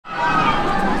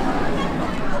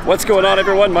What's going on,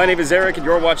 everyone? My name is Eric and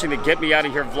you're watching the Get Me Out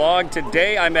of Here vlog.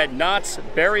 Today I'm at Knott's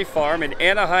Berry Farm in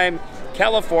Anaheim,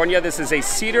 California. This is a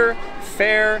Cedar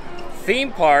Fair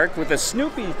theme park with a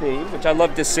Snoopy theme, which I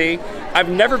love to see. I've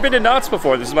never been to Knott's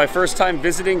before. This is my first time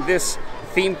visiting this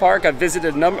theme park. I've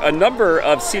visited a number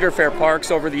of Cedar Fair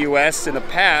parks over the US in the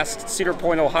past. Cedar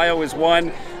Point, Ohio is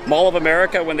one. Mall of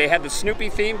America when they had the Snoopy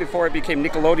theme before it became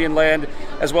Nickelodeon Land,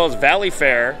 as well as Valley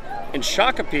Fair in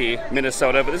Shakopee,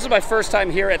 Minnesota. But this is my first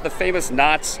time here at the famous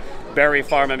Knott's Berry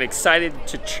Farm. I'm excited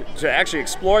to actually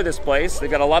explore this place. They've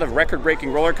got a lot of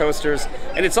record-breaking roller coasters,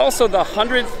 and it's also the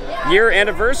 100th year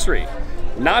anniversary.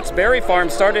 Knott's Berry Farm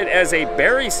started as a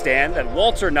berry stand that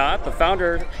Walter Knott, the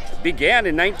founder, began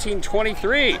in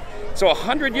 1923. So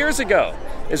 100 years ago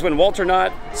is when Walter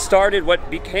Knott started what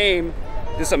became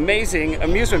this amazing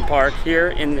amusement park here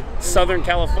in Southern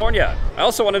California. I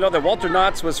also want to know that Walter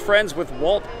Knott was friends with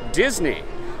Walt Disney.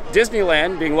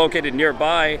 Disneyland being located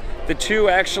nearby, the two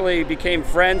actually became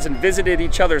friends and visited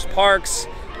each other's parks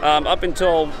up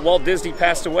until Walt Disney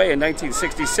passed away in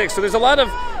 1966. So there's a lot of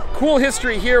cool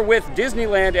history here with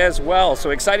Disneyland as well. So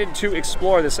excited to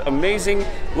explore this amazing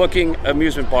looking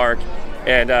amusement park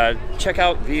and check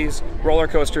out these roller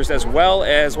coasters, as well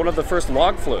as one of the first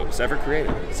log flumes ever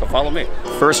created. So follow me.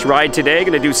 First ride today,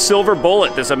 gonna do Silver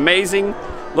Bullet, this amazing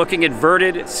looking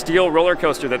inverted steel roller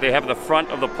coaster that they have at the front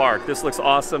of the park. This looks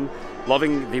awesome.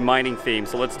 Loving the mining theme,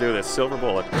 so let's do this. Silver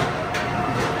Bullet.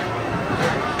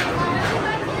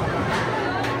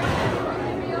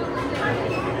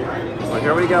 So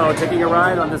here we go, taking a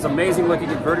ride on this amazing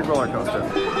looking inverted roller coaster.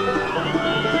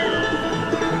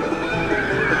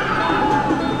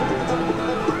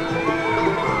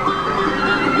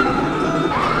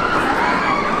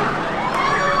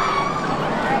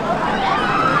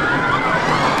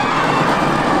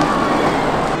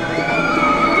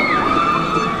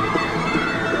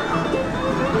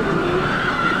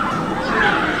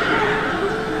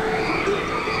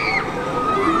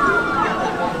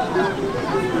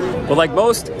 Well, like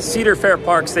most Cedar Fair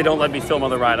parks, they don't let me film on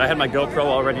the ride. I had my GoPro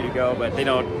all ready to go, but they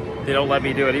don't let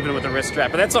me do it, even with a wrist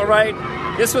strap. But that's all right.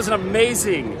 This was an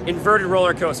amazing inverted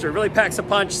roller coaster. It really packs a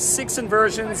punch. 6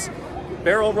 inversions,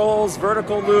 barrel rolls,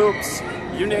 vertical loops,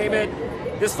 you name it.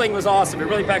 This thing was awesome. It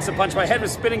really packs a punch. My head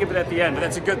was spinning a bit at the end, but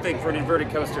that's a good thing for an inverted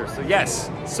coaster. So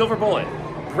yes, Silver Bullet.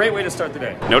 Great way to start the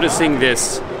day. Noticing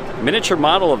this miniature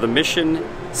model of the Mission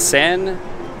San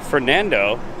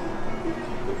Fernando.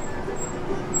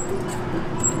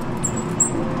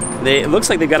 It looks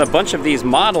like they've got a bunch of these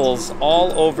models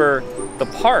all over the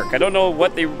park. I don't know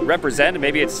what they represent.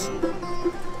 Maybe it's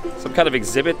some kind of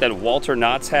exhibit that Walter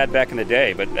Knott had back in the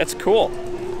day, but that's cool.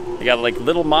 They got like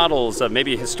little models of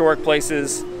maybe historic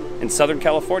places in Southern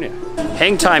California.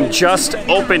 Hang time just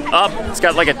opened up. It's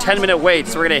got like a 10-minute wait,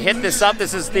 so we're gonna hit this up.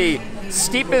 This is the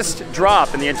steepest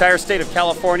drop in the entire state of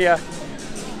California.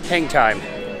 Hang time.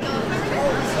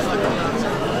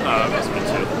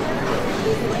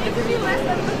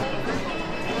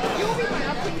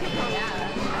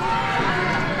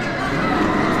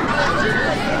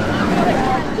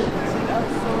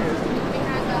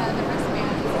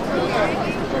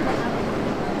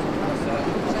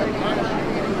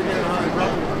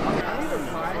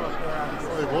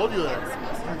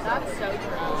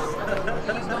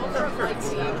 That's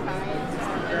so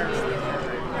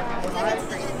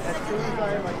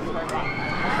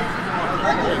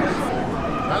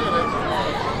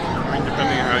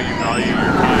Depending on how you value your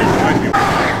time.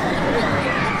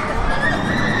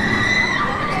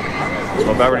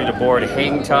 So about ready to board.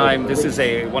 Hang time. This is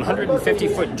a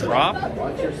 150-foot drop.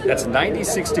 That's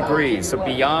 96 degrees, so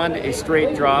beyond a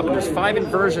straight drop. And there's 5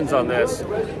 inversions on this.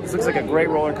 This looks like a great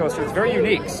roller coaster. It's very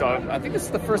unique. So I think this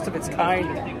is the first of its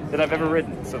kind that I've ever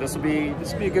ridden. So this will be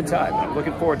a good time. I'm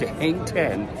looking forward to Hang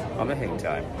 10 on the Hang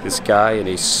time. This guy in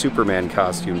a Superman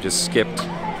costume just skipped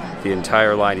the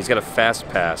entire line. He's got a fast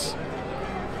pass.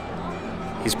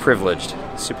 He's privileged.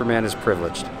 Superman is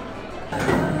privileged.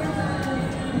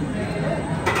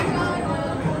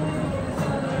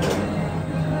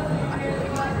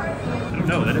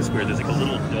 No, that is weird. There's like a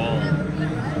little doll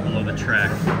below the track.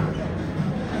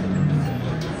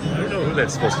 I don't know who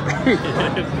that's supposed to be.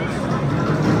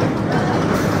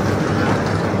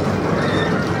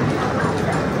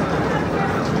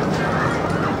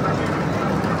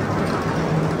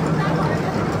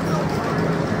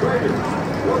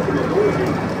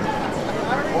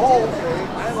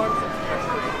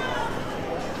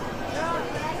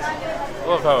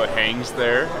 I love how it hangs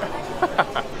there.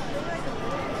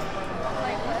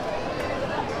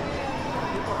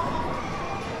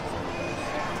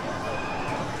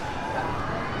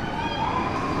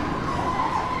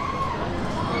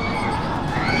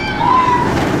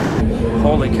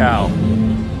 Holy cow.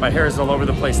 My hair is all over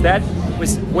the place. That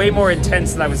was way more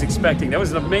intense than I was expecting. That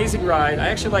was an amazing ride. I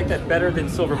actually like that better than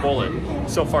Silver Bullet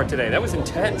so far today. That was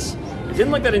intense. It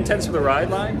didn't look that intense for the ride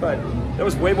line, but that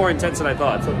was way more intense than I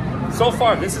thought. So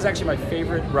far, this is actually my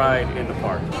favorite ride in the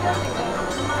park.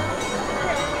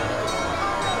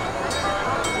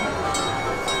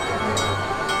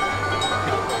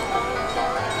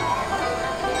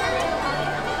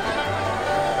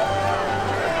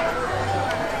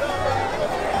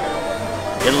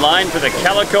 In line for the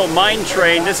Calico Mine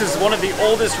Train. This is one of the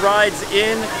oldest rides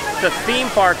in the theme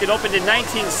park. It opened in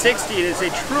 1960 and is a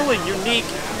truly unique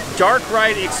dark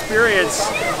ride experience.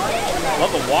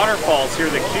 Love the waterfalls here,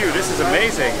 the queue. This is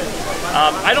amazing.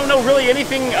 I don't know really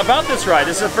anything about this ride.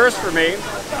 This is a first for me.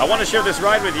 I want to share this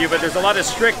ride with you, but there's a lot of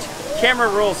strict camera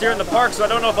rules here in the park, so I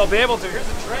don't know if I'll be able to. Here's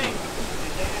the train.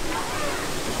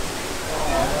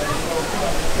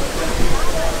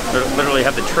 Literally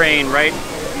have the train right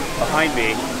behind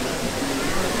me.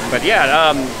 But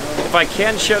yeah, if I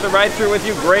can share the ride through with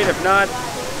you, great. If not,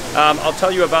 I'll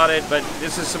tell you about it. But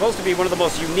this is supposed to be one of the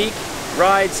most unique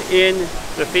rides in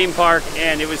the theme park,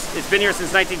 and it's been here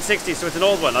since 1960, so it's an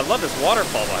old one. I love this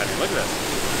waterfall behind me. Look at this.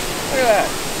 Look at that.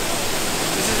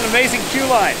 This is an amazing queue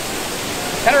line.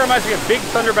 Kind of reminds me of Big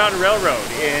Thunder Mountain Railroad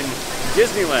in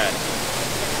Disneyland.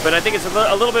 But I think it's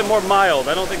a little bit more mild.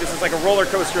 I don't think this is like a roller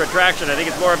coaster attraction. I think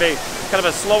it's more of a kind of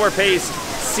a slower paced,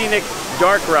 scenic,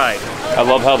 dark ride. I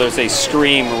love how there's a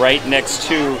stream right next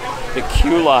to the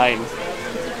queue line.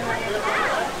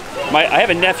 I have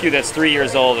a nephew that's 3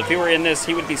 years old. If he were in this,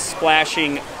 he would be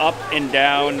splashing up and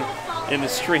down in the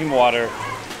stream water.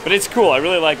 But it's cool. I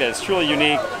really like that. It's truly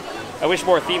unique. I wish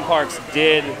more theme parks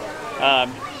did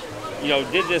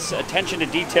this attention to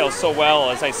detail so well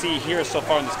as I see here so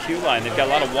far in this queue line. They've got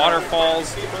a lot of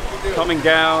waterfalls coming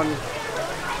down.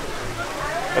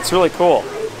 That's really cool.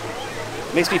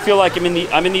 Makes me feel like I'm in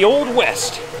the Old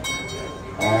West.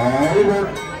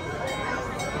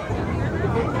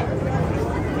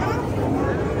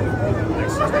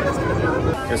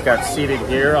 Just got seated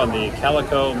here on the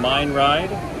Calico Mine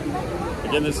Ride.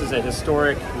 Again, this is a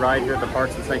historic ride here at the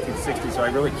park since 1960, so I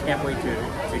really can't wait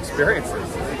to experience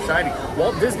this. It's exciting.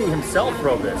 Walt Disney himself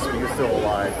rode this when he was still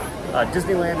alive.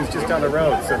 Disneyland is just down the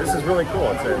road, so this is really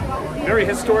cool. It's a very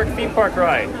historic theme park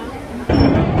ride.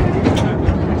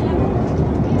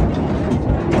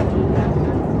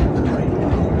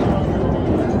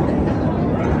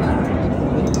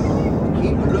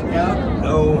 Keep a lookout,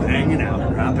 no hanging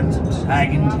out, dropping some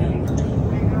sagging.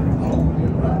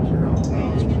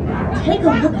 Take a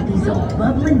look at these old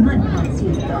bubbling mud pots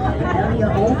here. I tell you,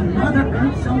 old Mother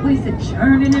Earth's always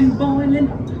a-churning and boiling.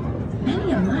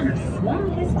 Many a miner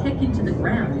swung his pick into the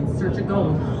ground in search of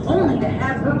gold, only to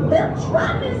have her belch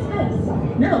right in his face.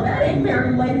 No, that ain't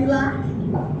very ladylike.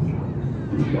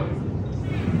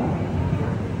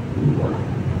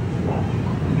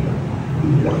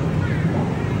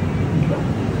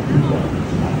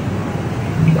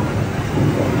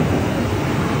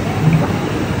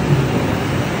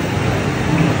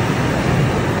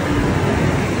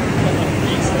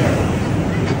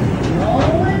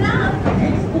 Rolling up,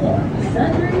 explore,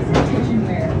 sundries and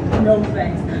kitchenware. No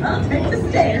thanks, I'll take the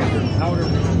stairs.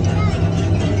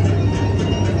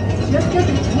 Just as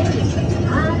it is the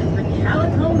pride of the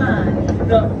Calico Mine,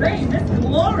 the famous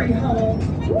glory hole.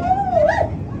 Woo!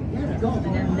 There's gold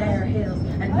in them there hills,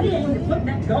 and we aim to put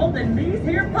that gold in these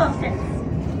here pockets.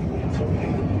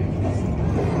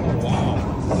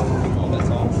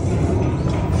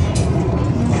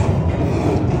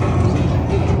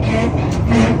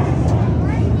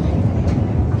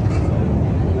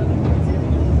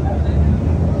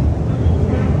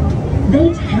 They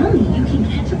tell me you can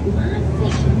catch a blind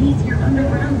fish in these here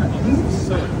underground lagoons.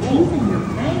 So cool. Even your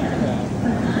van.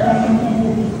 But I can get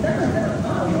any further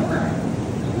online.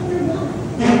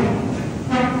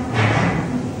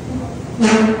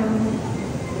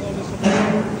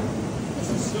 This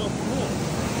is so cool.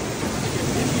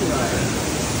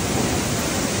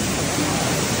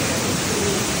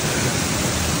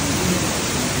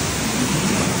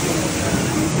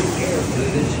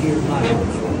 This here light.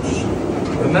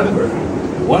 Remember,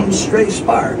 one stray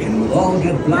spark and we'll all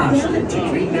get blasted to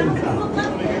kingdom come.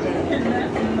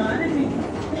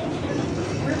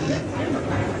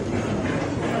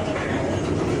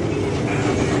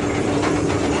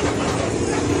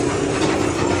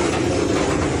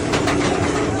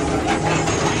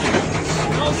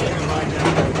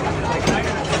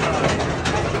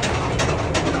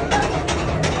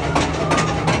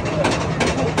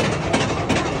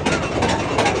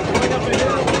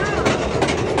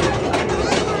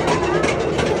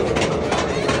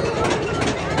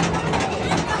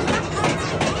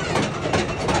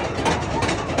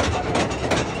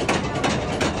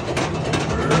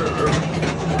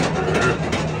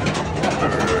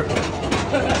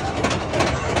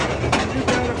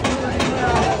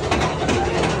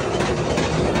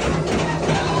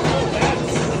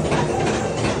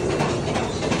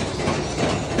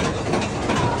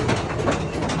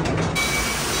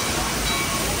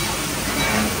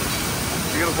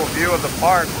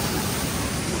 park.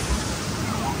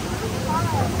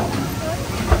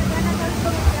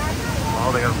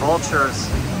 Oh, they got vultures.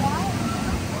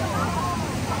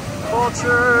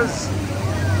 Vultures!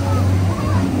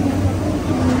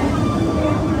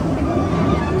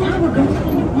 Now we're going to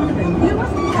one of the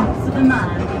newest parts of the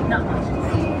mine. Not much to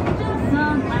see. Just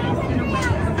sun blasting away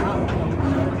the road.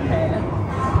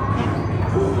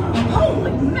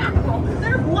 Holy mackerel!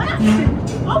 They're blasting!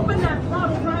 Open that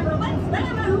throttle, driver. Let's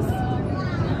vamoose!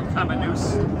 Vamoose.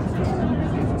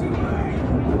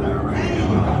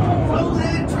 Slow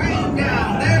that train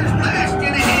down. There's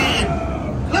blasting ahead.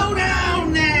 Slow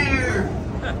down there.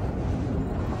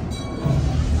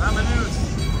 Vamoose.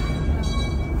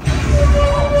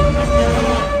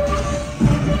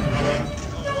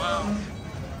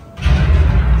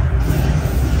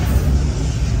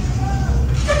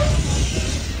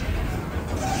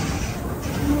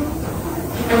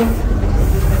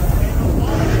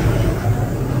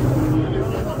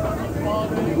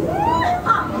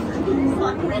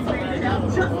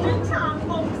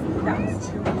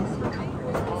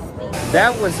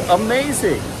 That was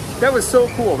amazing. That was so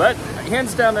cool. That,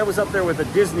 hands down, that was up there with a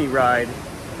Disney ride.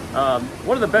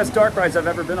 One of the best dark rides I've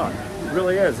ever been on. It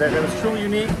really is. That was truly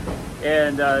unique.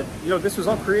 And, you know, this was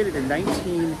all created in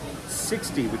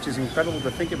 1960, which is incredible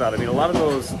to think about. I mean, a lot of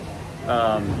those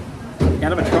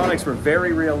animatronics were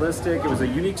very realistic. It was a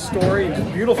unique story and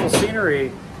just beautiful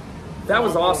scenery. That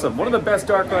was awesome. One of the best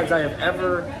dark rides I have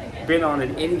ever been on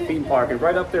in any theme park, and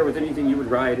right up there with anything you would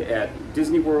ride at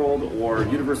Disney World or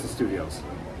Universal Studios.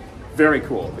 Very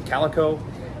cool. The Calico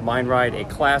Mine Ride, a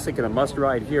classic and a must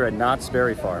ride here at Knott's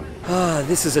Berry Farm. Ah,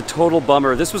 this is a total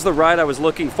bummer. This was the ride I was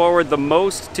looking forward the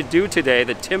most to do today,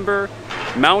 the Timber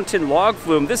Mountain Log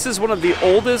Flume. This is one of the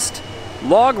oldest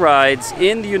log rides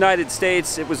in the United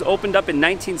States. It was opened up in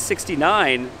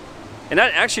 1969. And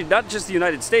that, actually, not just the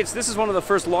United States, this is one of the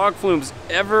first log flumes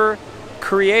ever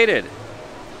created.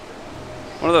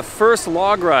 One of the first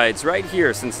log rides right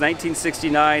here since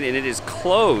 1969, and it is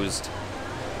closed.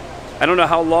 I don't know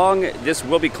how long this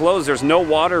will be closed. There's no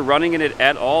water running in it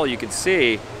at all, you can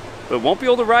see. But won't be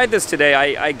able to ride this today.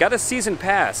 I got a season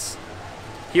pass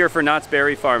here for Knott's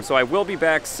Berry Farm, so I will be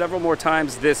back several more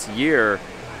times this year.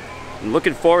 I'm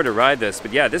looking forward to ride this.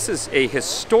 But yeah, this is a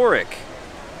historic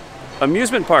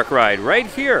amusement park ride right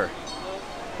here.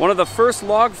 One of the first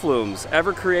log flumes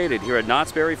ever created here at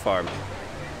Knott's Berry Farm.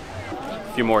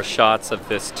 A few more shots of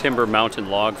this Timber Mountain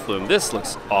log flume. This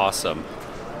looks awesome.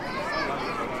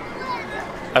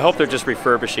 I hope they're just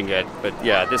refurbishing it, but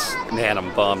yeah, this, man,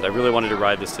 I'm bummed. I really wanted to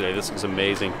ride this today. This looks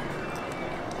amazing.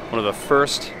 One of the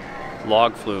first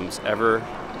log flumes ever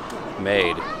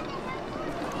made.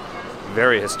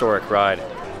 Very historic ride.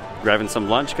 Grabbing some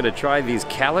lunch, gonna try these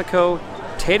Calico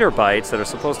tater bites that are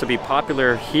supposed to be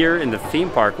popular here in the theme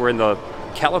park. We're in the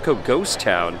Calico Ghost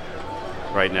Town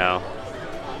right now.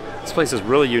 This place is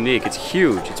really unique. It's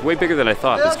huge. It's way bigger than I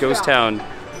thought. This ghost town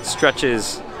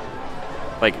stretches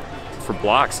like for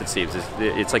blocks, it seems.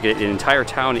 It's like an entire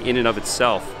town in and of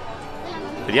itself.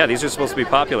 But yeah, these are supposed to be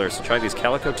popular, so try these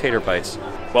Calico tater bites.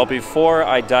 Well, before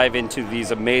I dive into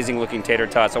these amazing looking tater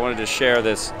tots, I wanted to share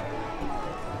this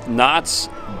Knott's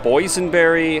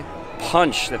boysenberry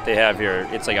punch that they have here.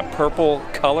 It's like a purple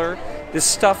color. This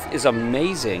stuff is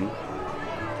amazing.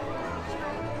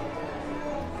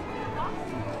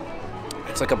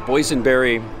 It's like a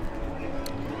boysenberry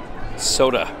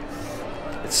soda.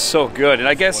 It's so good, and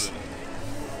I guess,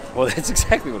 well, that's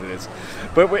exactly what it is.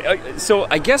 But wait, so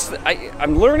I guess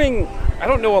I'm learning. I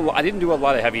don't know a lot. I didn't do a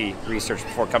lot of heavy research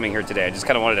before coming here today. I just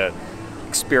kind of wanted to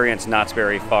experience Knott's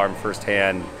Berry Farm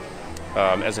firsthand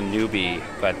as a newbie.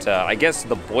 But I guess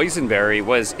the boysenberry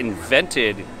was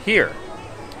invented here.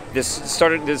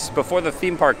 This before the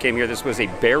theme park came here. This was a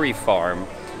berry farm.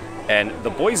 And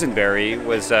the boysenberry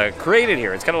was created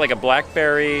here. It's kind of like a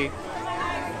blackberry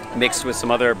mixed with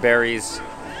some other berries.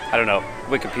 I don't know,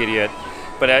 Wikipedia.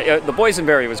 But the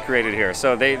boysenberry was created here.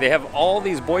 So they have all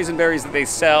these boysenberries that they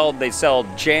sell. They sell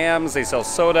jams, they sell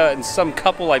soda, and some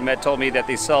couple I met told me that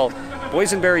they sell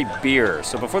boysenberry beer.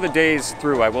 So before the day's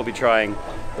through, I will be trying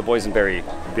the boysenberry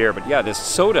beer. But yeah, this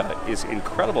soda is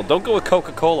incredible. Don't go with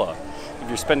Coca-Cola if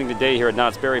you're spending the day here at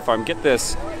Knott's Berry Farm. Get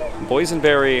this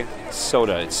boysenberry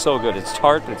soda. It's so good. It's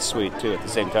tart, but it's sweet too at the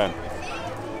same time.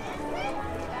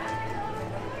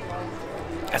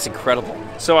 That's incredible.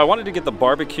 So I wanted to get the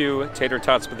barbecue tater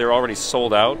tots, but they're already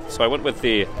sold out. So I went with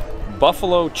the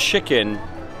buffalo chicken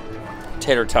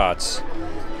tater tots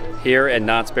here at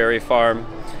Knott's Berry Farm.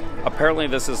 Apparently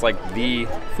this is like the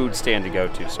food stand to go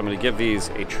to. So I'm gonna give these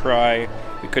a try.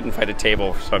 We couldn't find a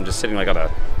table, so I'm just sitting like on a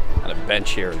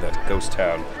bench here in the ghost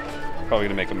town. Probably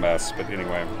gonna make a mess, but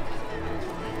anyway.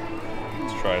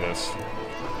 Let's try this.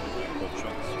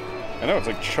 I know, it's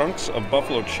like chunks of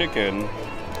buffalo chicken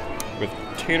with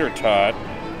tater tot.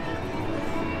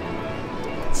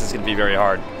 This is gonna be very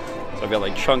hard. So I've got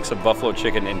like chunks of buffalo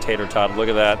chicken and tater tot. Look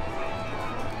at that.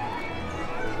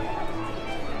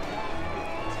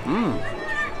 Mmm.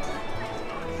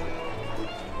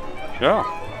 Yeah.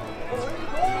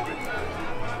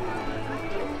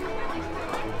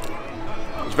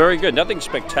 It's very good. Nothing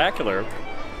spectacular,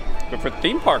 but for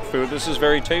theme park food, this is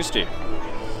very tasty.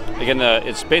 Again,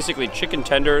 it's basically chicken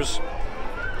tenders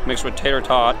mixed with tater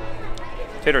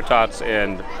tots,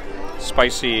 and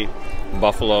spicy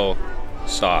buffalo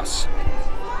sauce.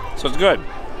 So it's good.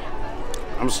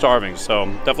 I'm starving, so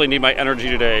definitely need my energy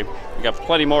today. We got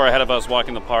plenty more ahead of us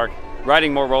walking the park,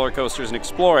 riding more roller coasters, and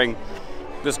exploring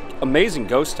this amazing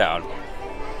ghost town.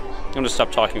 I'm gonna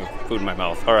stop talking with food in my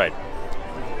mouth. All right.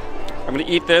 I'm gonna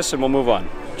eat this and we'll move on.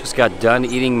 Just got done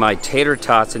eating my tater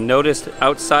tots and noticed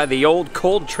outside the old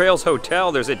Cold Trails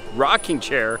Hotel, there's a rocking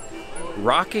chair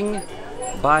rocking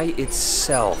by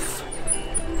itself.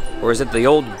 Or is it the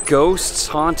old ghosts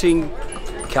haunting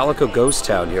Calico Ghost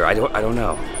Town here? I don't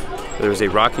know. There's a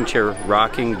rocking chair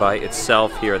rocking by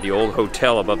itself here at the old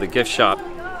hotel above the gift shop.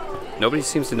 Nobody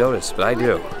seems to notice, but I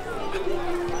do.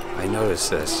 I notice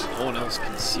this. No one else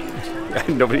can see it.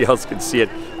 Nobody else can see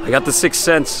it. I got the sixth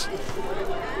sense.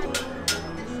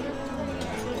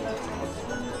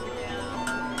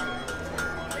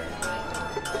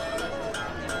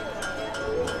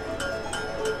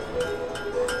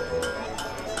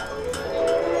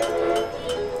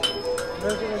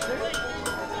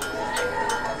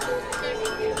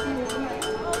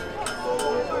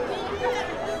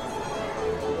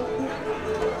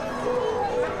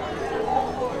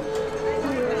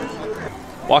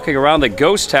 Walking around the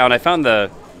ghost town, I found the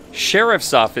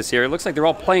sheriff's office here. It looks like they're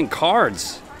all playing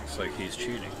cards. Looks like he's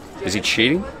cheating. Is he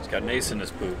cheating? He's got an ace in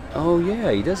his boot. Oh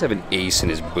yeah, he does have an ace in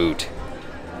his boot.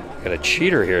 Got a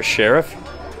cheater here, Sheriff.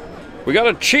 We got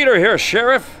a cheater here,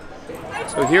 Sheriff.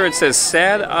 So here it says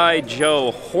Sad Eye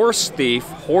Joe, horse thief,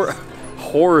 it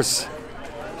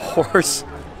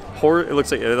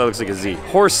looks like a Z.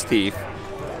 Horse thief,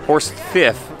 horse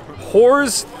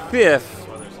thief,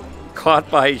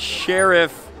 caught by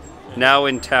sheriff, now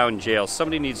in town jail.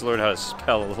 Somebody needs to learn how to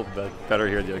spell a little bit better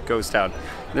here in the ghost town.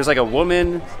 There's like a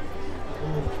woman.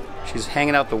 She's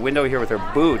hanging out the window here with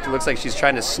her boot. It looks like she's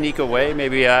trying to sneak away,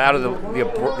 maybe out of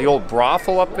the old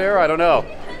brothel up there. I don't know.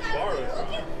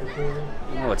 I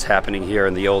don't know what's happening here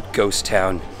in the old ghost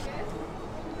town.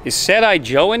 Is Sad Eye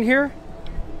Joe in here?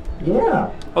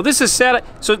 Yeah. Oh, this is Sad Eye.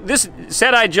 So this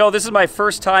Sad Eye Joe. This is my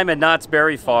first time at Knott's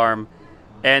Berry Farm,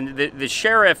 and the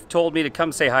sheriff told me to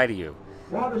come say hi to you.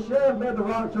 Well, the sheriff made the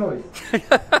wrong choice.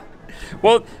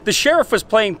 Well, the sheriff was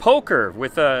playing poker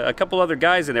with a couple other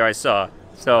guys in there. I saw.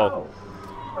 So.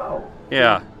 Oh.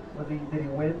 Yeah. Did he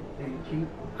win? Did he cheat?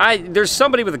 There's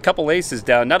somebody with a couple aces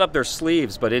down, not up their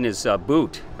sleeves, but in his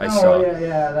boot. I saw. Oh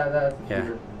yeah, that's the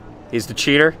cheater. He's the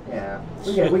cheater. Yeah,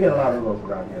 we get a lot of those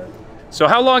around here. So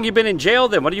how long you been in jail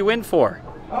then? What are you in for?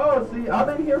 Oh, see, I've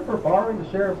been here for borrowing the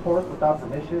sheriff's horse without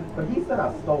permission, but he said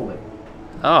I stole it.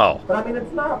 Oh. But I mean,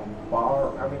 it's not it's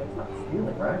not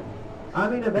stealing, right? I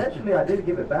mean, eventually I did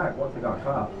give it back once I got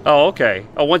caught. Oh, okay.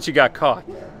 Oh, once you got caught.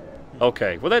 Yeah.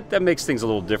 Okay. Well, that makes things a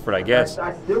little different, I guess.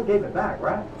 I still gave it back,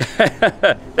 right?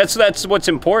 That's what's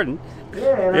important.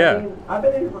 Yeah, and Yeah. I mean, I've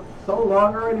been in for so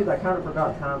long already that I kind of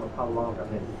forgot time of how long I've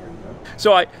been here. You know?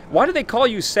 So why do they call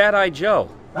you Sad Eye Joe?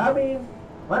 I mean,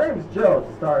 my name is Joe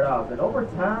to start off, and over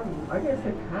time, I guess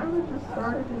it kind of just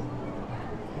started just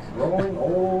growing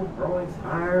old, growing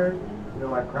tired. You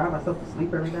know, I cry myself to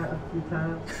sleep every night a few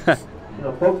times. You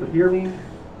know, folks would hear me.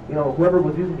 You know, whoever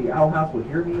was using the outhouse would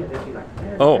hear me, and they'd be like,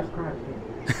 man, oh. that's crying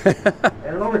again. And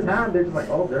then over time, they're just like,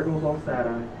 oh, there goes old Sad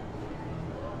Eye.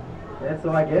 And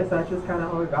so I guess that's just kind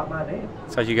of how I got my name.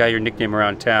 That's how you got your nickname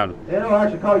around town. You know, I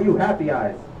should call you Happy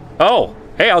Eyes. Oh,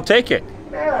 hey, I'll take it.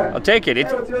 Yeah. I'll take it. Hey,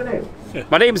 what's your name?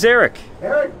 My name's Eric.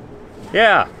 Eric?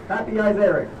 Yeah. Happy Eyes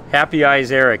Eric. Happy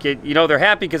Eyes Eric. You know, they're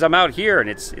happy because I'm out here and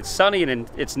it's sunny and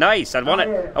it's nice. I want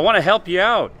to help you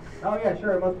out. Oh yeah,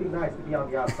 sure. It must be nice to be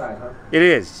on the outside, huh? It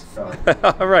is. So.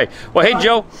 All right. Well, hey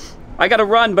Joe, I got to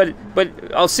run, but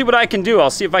I'll see what I can do.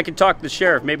 I'll see if I can talk to the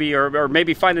sheriff, maybe or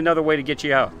maybe find another way to get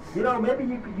you out. You know, maybe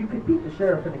you could beat the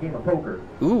sheriff in a game of poker.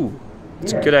 Ooh,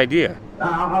 that's a good idea.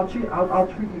 I'll teach you a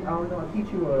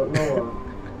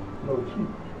little cheat.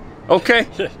 Okay.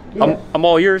 Yeah. I'm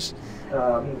all yours.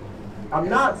 I'm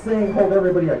not saying hold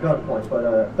everybody at gunpoint,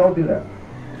 but don't do that.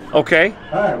 Okay.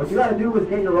 All right. What you got to do is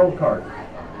get your own cards.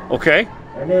 Okay.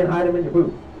 And then hide them in your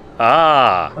boot.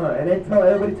 Ah. And then tell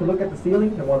everybody to look at the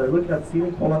ceiling, and while they're looking at the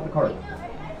ceiling, pull out the card.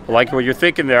 I like what you're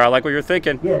thinking there. I like what you're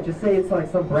thinking. Yeah, just say it's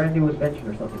like some brand new invention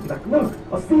or something. Be like, look,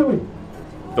 a ceiling.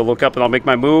 They'll look up and I'll make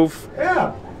my move.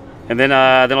 Yeah. And then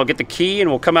I'll get the key and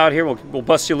we'll come out here. We'll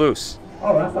bust you loose.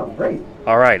 Oh, that sounds great.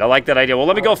 All right, I like that idea. Well,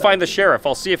 let me go find the sheriff.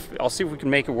 I'll see if we can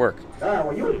make it work. All right.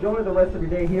 Well, you enjoy the rest of your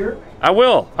day here. I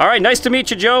will. All right. Nice to meet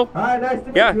you, Joe. All right. Nice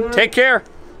to meet you. Yeah. Take care.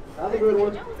 Have a good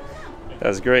one. That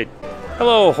was great.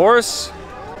 Hello, horse.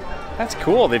 That's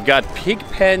cool. They've got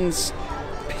Pigpen's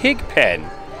pig pen,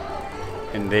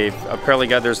 and they've apparently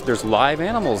got there's live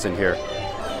animals in here.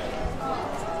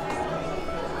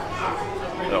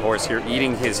 The horse here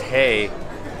eating his hay.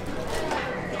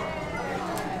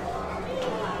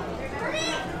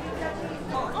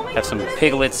 Have some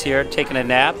piglets here taking a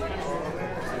nap,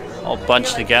 all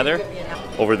bunched together.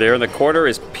 Over there in the corner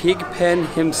is Pigpen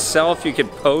himself. You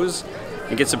could pose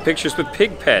and get some pictures with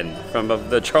Pigpen from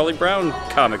the Charlie Brown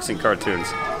comics and cartoons.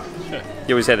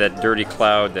 He always had that dirty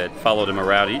cloud that followed him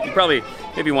around. He probably,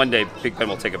 maybe one day Pigpen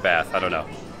will take a bath. I don't know.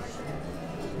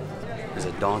 There's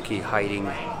a donkey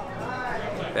hiding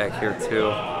back here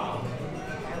too.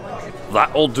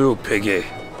 That'll do, piggy.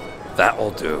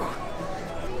 That'll do.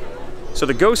 So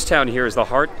the ghost town here is the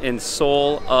heart and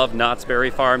soul of Knott's Berry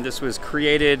Farm. This was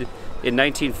created in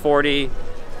 1940,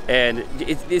 and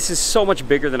this is so much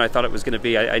bigger than I thought it was going to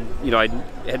be. I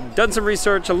had done some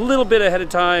research a little bit ahead of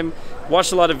time,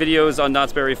 watched a lot of videos on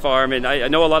Knott's Berry Farm, and I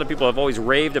know a lot of people have always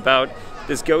raved about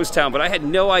this ghost town, but I had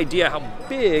no idea how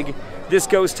big this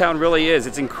ghost town really is.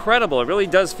 It's incredible. It really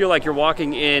does feel like you're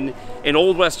walking in an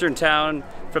old western town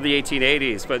from the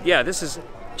 1880s. But yeah, this is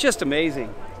just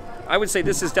amazing. I would say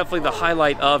this is definitely the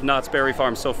highlight of Knott's Berry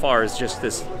Farm so far, is just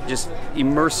this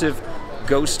immersive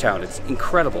ghost town. It's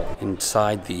incredible.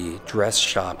 Inside the dress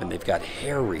shop, and they've got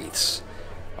hair wreaths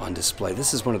on display.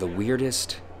 This is one of the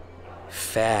weirdest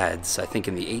fads, I think,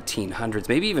 in the 1800s,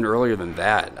 maybe even earlier than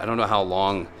that. I don't know how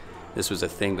long this was a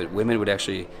thing, but women would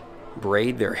actually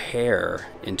braid their hair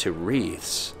into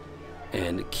wreaths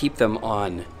and keep them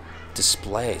on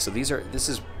display. So this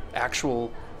is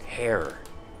actual hair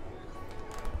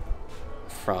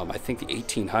from, I think, the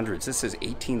 1800s. This is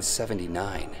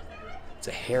 1879. It's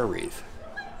a hair wreath.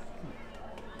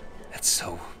 That's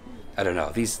so, I don't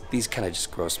know. These kind of just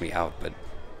gross me out, but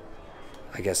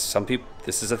I guess some people,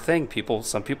 this is a thing.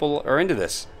 Some people are into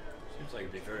this. Seems like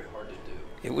it'd be very hard to do.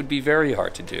 It would be very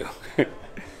hard to do.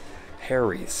 Hair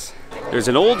wreaths. There's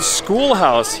an old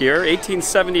schoolhouse here,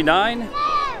 1879.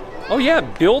 Oh yeah,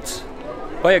 built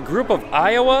by a group of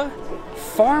Iowa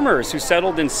farmers who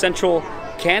settled in central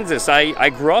Kansas. I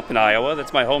grew up in Iowa.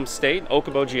 That's my home state,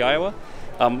 Okoboji, Iowa.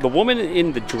 The woman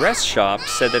in the dress shop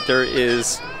said that there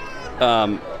is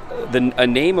a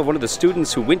name of one of the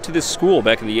students who went to this school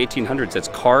back in the 1800s that's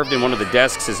carved in one of the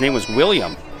desks. His name was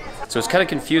William. So it's kind of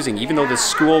confusing. Even though this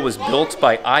school was built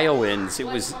by Iowans, it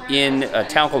was in a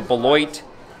town called Beloit,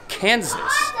 Kansas.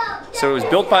 So it was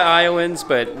built by Iowans,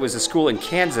 but it was a school in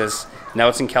Kansas. Now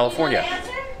it's in California.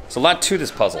 There's a lot to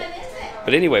this puzzle.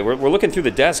 But anyway, we're looking through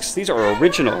the desks. These are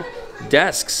original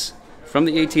desks from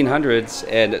the 1800s,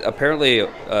 and apparently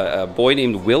a boy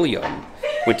named William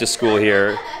went to school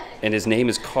here, and his name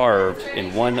is carved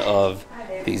in one of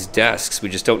these desks. We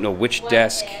just don't know which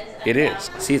desk it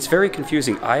is. See, it's very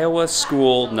confusing. Iowa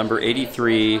School number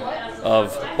 83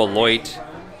 of Beloit,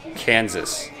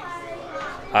 Kansas.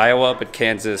 Iowa, but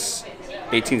Kansas,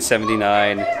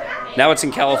 1879. Now it's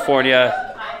in California.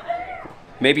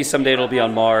 Maybe someday it'll be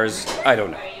on Mars. I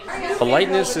don't know.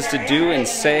 Politeness is to do and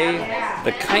say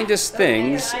the kindest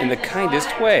things in the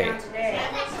kindest way.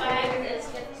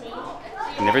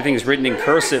 And everything is written in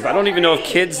cursive. I don't even know if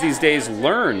kids these days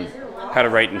learn how to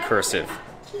write in cursive.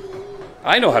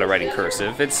 I know how to write in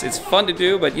cursive. It's fun to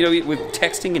do, but you know, with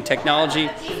texting and technology,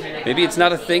 maybe it's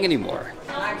not a thing anymore.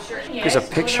 Here's a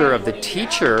picture of the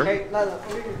teacher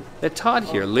that taught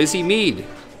here, Lizzie Mead.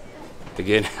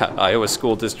 Again, Iowa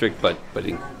School District, but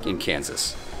in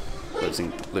Kansas.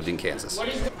 Lived in Kansas. There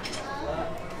we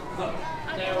go.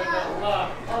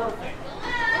 Perfect.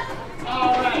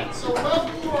 All right, so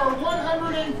welcome to our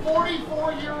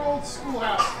 144-year-old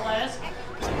schoolhouse class.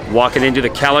 Walking into the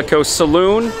Calico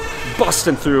Saloon,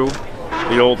 busting through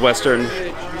the old Western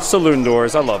saloon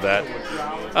doors. I love that.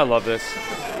 I love this.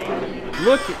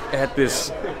 Look at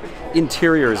this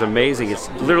interior, is amazing. It's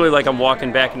literally like I'm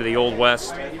walking back into the Old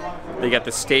West. They got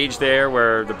the stage there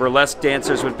where the burlesque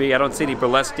dancers would be. I don't see any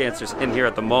burlesque dancers in here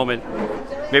at the moment.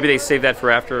 Maybe they save that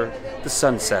for after the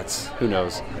sun sets. Who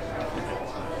knows?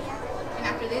 And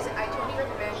after this, I totally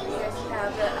recommend you guys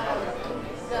have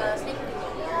the snake.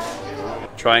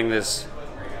 Trying this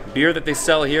beer that they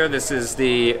sell here. This is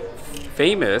the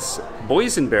famous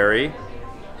boysenberry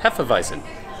Hefeweizen.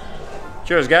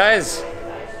 Cheers, guys.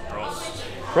 Prost.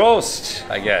 Prost,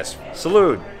 I guess.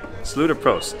 Salute. Salute or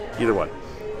Prost. Either one.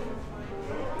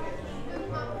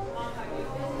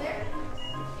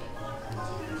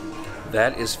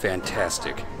 That is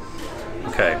fantastic.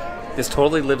 Okay, this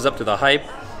totally lives up to the hype.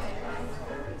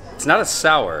 It's not a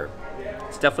sour.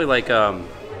 It's definitely like,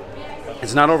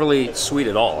 it's not overly sweet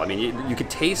at all. I mean, you could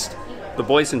taste the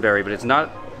boysenberry, but it's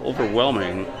not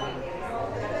overwhelming.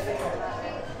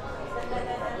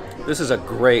 This is a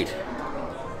great,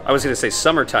 I was going to say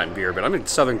summertime beer, but I'm in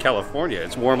Southern California.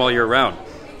 It's warm all year round.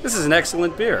 This is an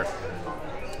excellent beer.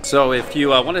 So if you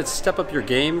want to step up your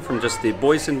game from just the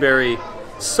boysenberry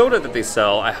soda that they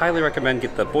sell, I highly recommend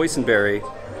get the boysenberry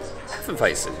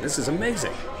Hefeweizen. This is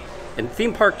amazing. And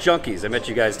Theme Park Junkies, I met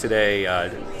you guys today.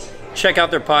 Check out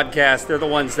their podcast. They're the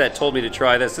ones that told me to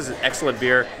try this. This is an excellent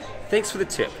beer. Thanks for the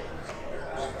tip.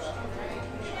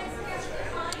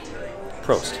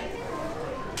 Prost.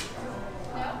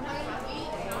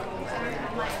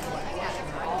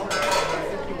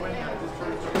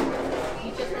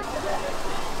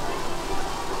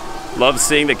 Love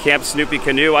seeing the Camp Snoopy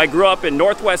canoe. I grew up in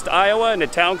northwest Iowa in a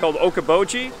town called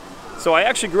Okoboji. So I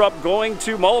actually grew up going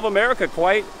to Mall of America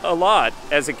quite a lot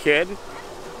as a kid.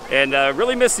 And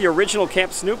really miss the original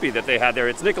Camp Snoopy that they had there.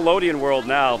 It's Nickelodeon World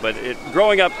now, but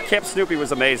growing up, Camp Snoopy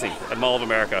was amazing at Mall of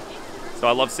America. So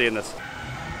I love seeing this.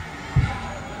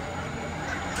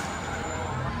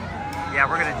 Yeah,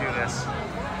 we're gonna do this.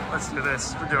 Let's do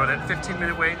this. We're doing it.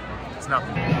 15-minute wait. It's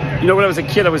nothing. You know, when I was a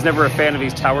kid, I was never a fan of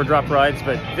these tower drop rides,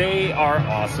 but they are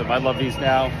awesome. I love these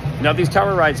now. Now, these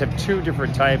tower rides have two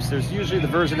different types. There's usually the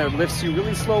version that lifts you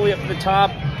really slowly up to the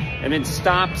top and then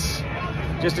stops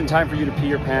just in time for you to pee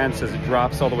your pants as it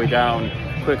drops all the way down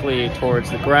quickly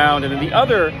towards the ground. And then the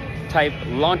other type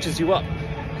launches you up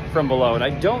from below. And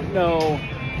I don't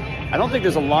think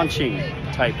there's a launching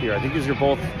type here. I think these are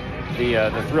both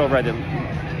the thrill ride that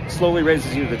slowly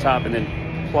raises you to the top and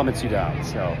then plummets you down.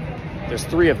 So there's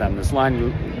three of them. This line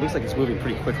looks like it's moving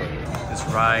pretty quickly. This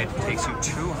ride takes you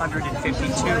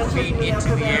 252 feet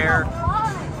into the air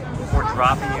before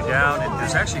dropping you down. And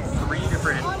there's actually three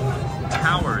different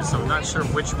towers, so I'm not sure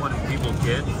which one people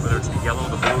get, whether it's the yellow,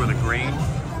 the blue, or the green.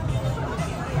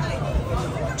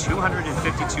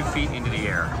 252 feet into the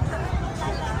air.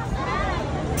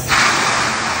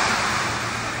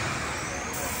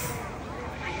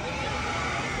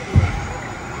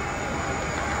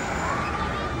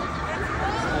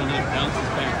 And it bounces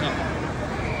back up.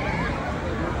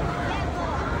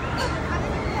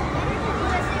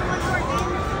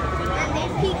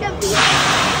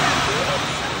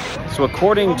 So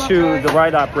according to the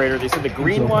ride operator, they said the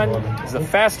green one is the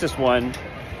fastest one,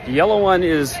 the yellow one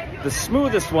is the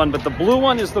smoothest one, but the blue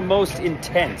one is the most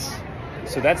intense.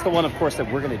 So that's the one, of course,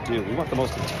 that we're going to do. We want the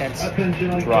most intense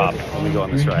drop when we go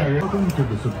on this ride. Welcome to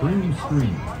the Supreme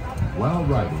Stream. While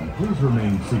riding, please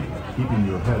remain seated, keeping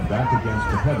your head back against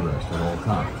the headrest at all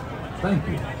times. Thank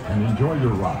you, and enjoy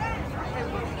your ride.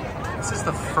 This is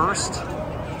the first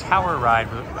tower ride,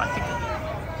 I think.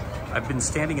 I've been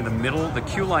standing in the middle. The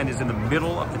queue line is in the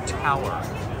middle of the tower.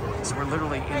 So we're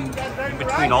literally in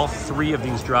between all three of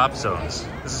these drop zones.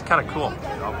 This is kind of cool.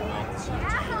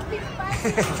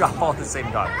 Drop all at the same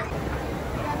time.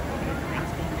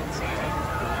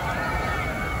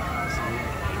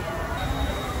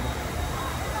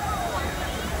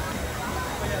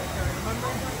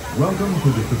 Welcome to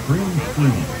the Supreme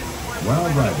Stream. While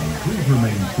riding, please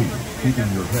remain seated,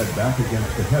 keeping your head back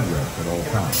against the headrest at all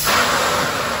times.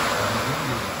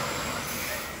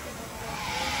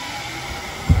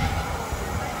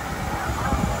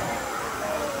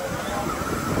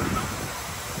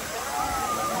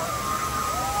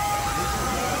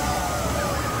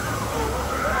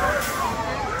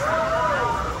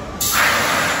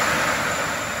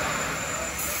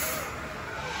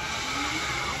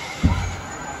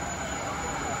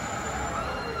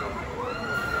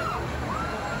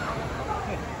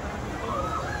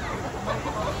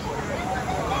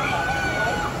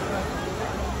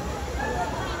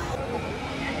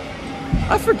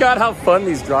 I forgot how fun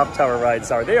these drop tower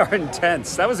rides are. They are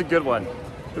intense. That was a good one.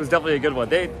 It was definitely a good one.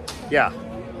 Yeah.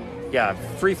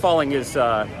 Free falling is,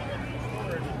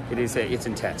 it's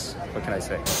intense. What can I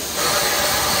say?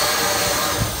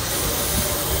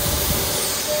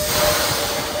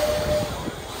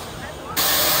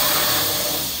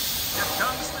 Here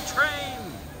comes the train.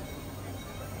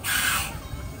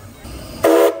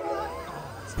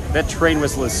 That train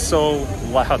whistle is so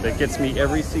loud. That gets me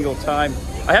every single time.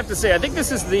 I have to say, I think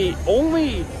this is the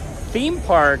only theme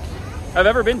park I've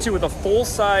ever been to with a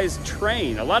full-size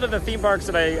train. A lot of the theme parks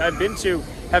that I've been to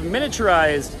have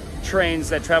miniaturized trains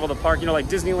that travel the park, you know, like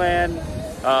Disneyland,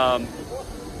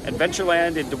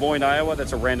 Adventureland in Des Moines, Iowa.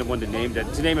 That's a random one to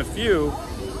name a few.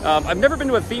 I've never been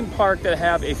to a theme park that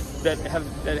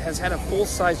has had a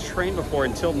full-size train before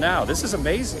until now. This is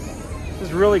amazing. This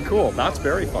is really cool. Knott's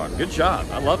Berry Farm. Good job.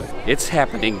 I love it. It's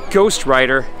happening. Ghost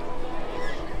Rider.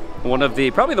 One of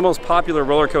probably the most popular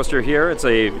roller coaster here. It's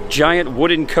a giant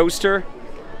wooden coaster.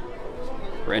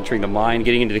 We're entering the line,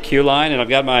 getting into the queue line, and I've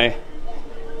got my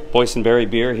boysenberry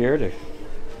beer here to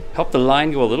help the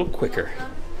line go a little quicker.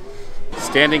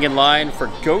 Standing in line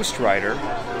for Ghost Rider.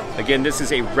 Again, this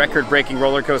is a record-breaking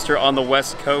roller coaster on the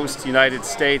West Coast, United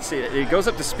States. It goes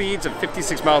up to speeds of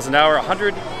 56 miles an hour,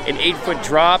 108-foot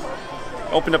drop.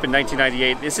 Opened up in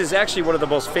 1998. This is actually one of the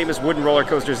most famous wooden roller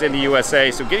coasters in the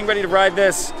USA. So getting ready to ride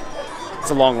this, it's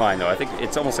a long line though. I think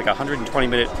it's almost like a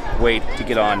 120-minute wait to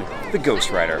get on the Ghost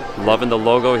Rider. Loving the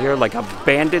logo here, like a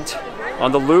bandit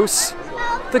on the loose.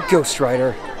 The Ghost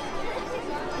Rider.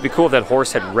 It'd be cool if that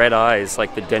horse had red eyes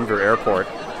like the Denver airport.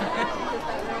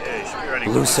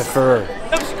 Lucifer.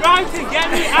 Subscribe to get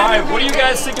me out. Alright, what do you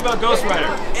guys think about Ghost Rider?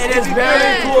 It is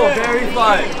very cool, very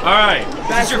fun. Alright, is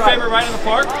this your favorite ride in the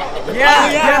park?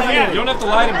 Yeah. You don't have to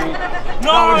lie to me.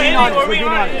 No, we're being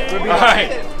honest.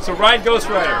 Alright, so ride Ghost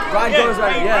Rider. Ride Ghost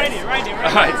Rider, yes.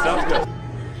 Alright, sounds good.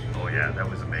 Oh yeah, that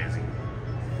was amazing.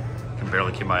 I can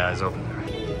barely keep my eyes open there.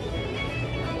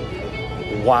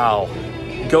 Wow.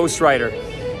 Ghost Rider.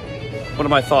 What are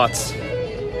my thoughts?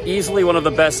 Easily one of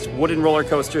the best wooden roller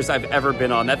coasters I've ever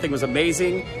been on. That thing was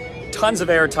amazing. Tons of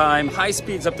airtime, high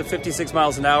speeds up to 56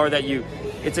 miles an hour.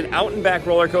 It's an out and back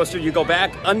roller coaster. You go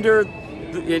back under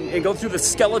and go through the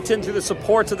skeleton, through the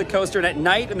supports of the coaster. And at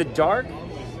night in the dark,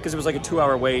 because it was like a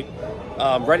 2-hour wait,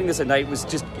 riding this at night was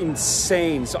just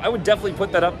insane. So I would definitely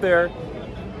put that up there.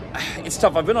 It's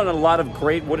tough. I've been on a lot of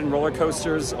great wooden roller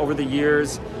coasters over the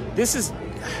years.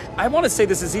 I want to say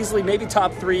this is easily maybe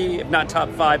top 3, if not top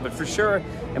 5, but for sure,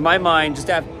 in my mind, just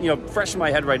fresh in my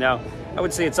head right now, I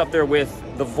would say it's up there with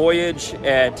The Voyage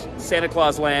at Santa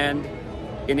Claus Land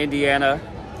in Indiana,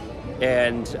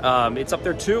 and it's up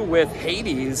there too with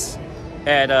Hades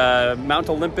at Mount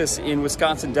Olympus in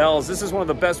Wisconsin Dells. This is one of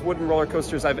the best wooden roller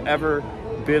coasters I've ever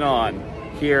been on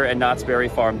here at Knott's Berry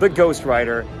Farm. The Ghost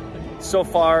Rider, so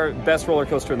far, best roller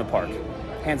coaster in the park,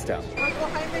 hands down.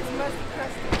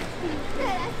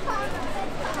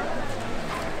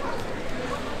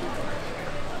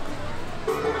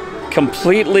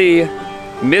 Completely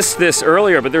missed this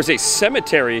earlier, but there's a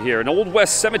cemetery here, an Old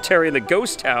West cemetery in the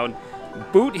ghost town,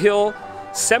 Boot Hill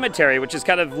Cemetery, which is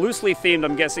kind of loosely themed,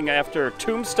 I'm guessing, after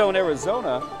Tombstone,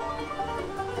 Arizona.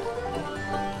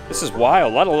 This is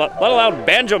wild. A lot of loud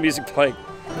banjo music playing.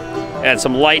 Add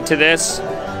some light to this.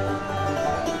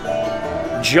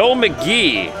 Joe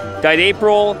McGee died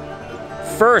April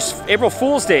 1st, April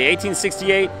Fool's Day,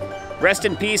 1868. Rest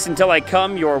in peace until I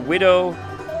come, your widow,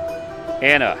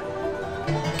 Anna.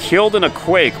 Killed in a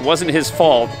quake, wasn't his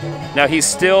fault. Now he's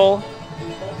still,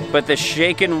 but the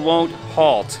shaken won't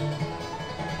halt.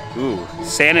 Ooh,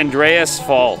 San Andreas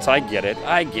fault. I get it.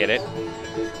 I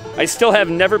still have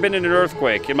never been in an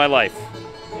earthquake in my life.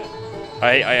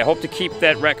 I hope to keep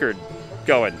that record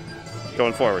going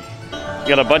forward. You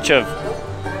got a bunch of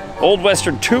old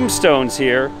Western tombstones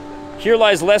here. Here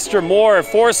lies Lester Moore,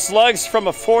 4 slugs from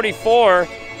a 44.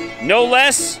 No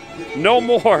less, no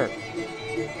more.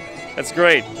 That's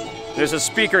great. There's a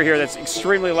speaker here that's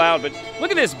extremely loud, but look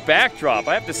at this backdrop,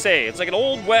 I have to say. It's like an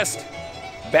Old West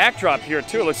backdrop here,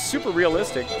 too. It looks super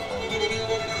realistic.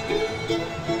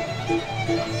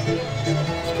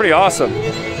 It's pretty awesome.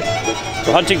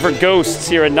 We're hunting for ghosts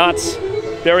here at Knott's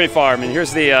Berry Farm, and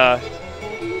here's a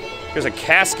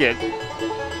casket,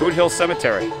 Boot Hill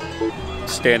Cemetery.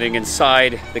 Standing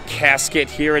inside the casket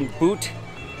here in Boot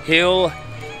Hill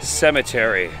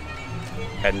Cemetery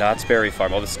at Knott's Berry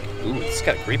Farm. Oh, this is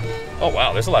kind of creepy. Oh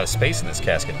wow, there's a lot of space in this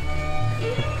casket.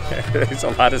 There's a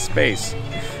lot of space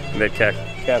in that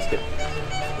casket.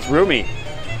 It's roomy.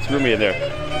 It's roomy in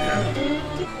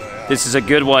there. This is a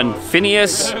good one.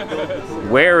 Phineas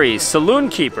Wary, saloon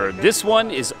keeper. This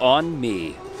one is on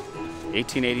me.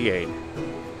 1888.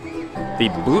 The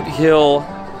Boot Hill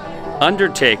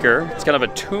Undertaker. It's kind of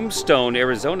a Tombstone,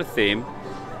 Arizona theme.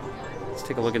 Let's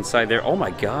take a look inside there. Oh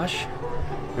my gosh.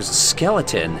 There's a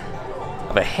skeleton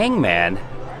of a hangman.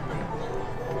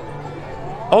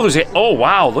 Oh, oh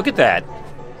wow, look at that.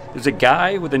 There's a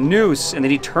guy with a noose and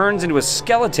then he turns into a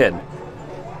skeleton.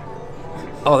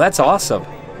 Oh, that's awesome.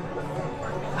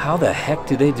 How the heck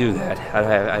do they do that?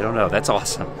 I don't know, that's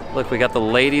awesome. Look, we got the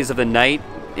ladies of the night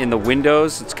in the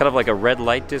windows. It's kind of like a red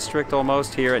light district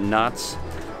almost here at Knott's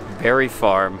Berry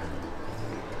Farm.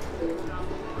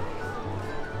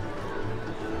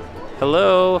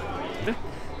 Hello.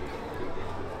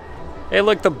 Hey,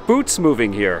 look, the boot's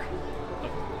moving here.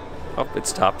 Oh, it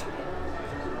stopped.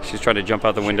 She's trying to jump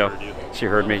out the window. She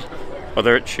heard me. Oh,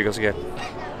 there she goes again.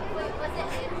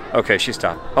 Okay, she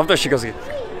stopped. Oh, there she goes again.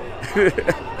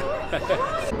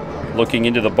 Looking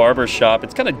into the barber shop.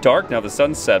 It's kind of dark now, the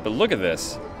sun's set, but look at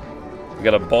this. We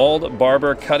got a bald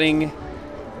barber cutting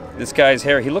this guy's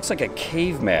hair. He looks like a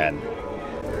caveman.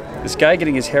 This guy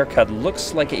getting his hair cut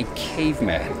looks like a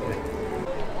caveman.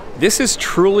 This is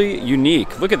truly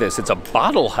unique. Look at this. It's a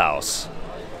bottle house.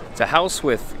 It's a house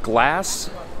with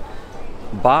glass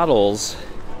bottles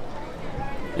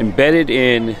embedded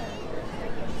in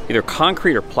either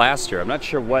concrete or plaster. I'm not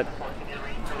sure what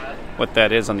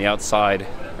that is on the outside,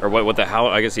 or what the how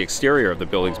I guess the exterior of the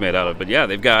building's made out of. But yeah,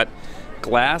 they've got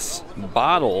glass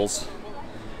bottles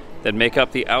that make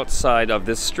up the outside of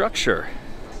this structure,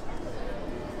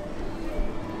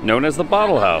 known as the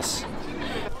bottle house.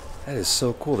 That is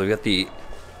so cool. They've got the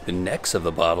necks of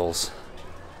the bottles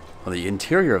on the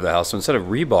interior of the house. So instead of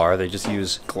rebar, they just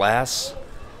use glass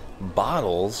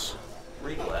bottles,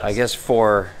 I guess,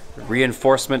 for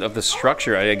reinforcement of the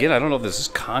structure. Again, I don't know if this is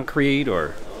concrete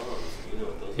or...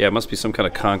 Yeah, it must be some kind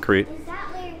of concrete.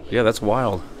 Yeah, that's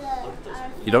wild.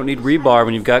 You don't need rebar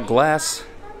when you've got glass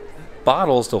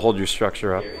bottles to hold your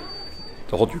structure up.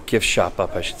 To hold your gift shop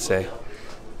up, I should say.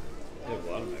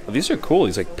 Oh, these are cool.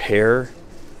 These like pear,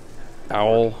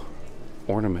 owl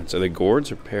ornaments. Are they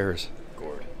gourds or pears?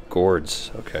 Gourd. Gourds,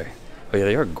 okay. Oh yeah,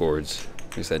 they are gourds.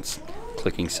 There's that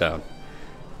clicking sound.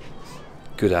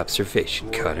 Good observation,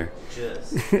 Connor.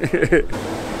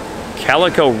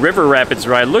 Calico River Rapids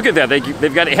ride. Look at that.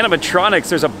 They've got animatronics.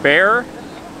 There's a bear.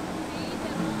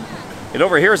 And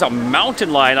over here is a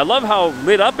mountain lion. I love how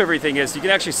lit up everything is. You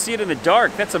can actually see it in the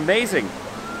dark. That's amazing.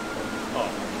 Oh.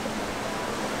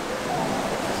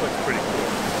 This looks pretty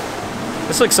cool.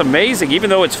 This looks amazing, even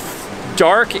though it's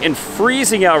dark and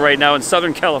freezing out right now in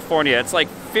Southern California. It's like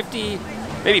 50,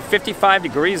 maybe 55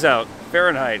 degrees out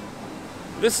Fahrenheit.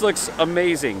 This looks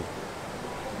amazing.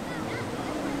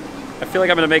 I feel like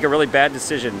I'm gonna make a really bad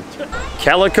decision.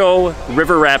 Calico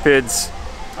River Rapids.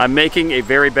 I'm making a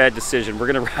very bad decision. We're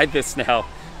gonna ride this now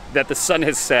that the sun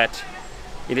has set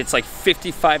and it's like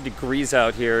 55 degrees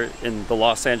out here in the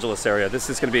Los Angeles area. This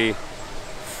is gonna be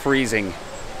freezing.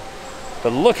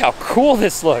 But look how cool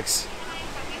this looks.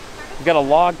 We've got a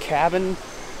log cabin.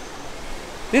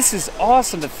 This is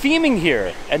awesome. The theming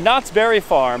here at Knott's Berry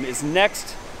Farm is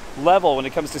next level when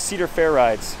it comes to Cedar Fair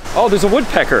rides. Oh, there's a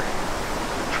woodpecker.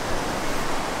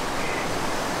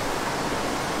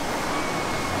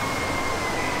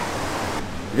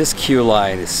 This queue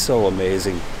line is so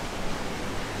amazing.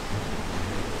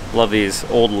 Love these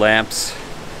old lamps.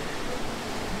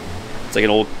 It's like an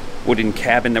old wooden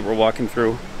cabin that we're walking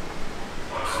through.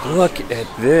 Look at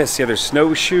this. Yeah, there's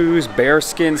snowshoes, bear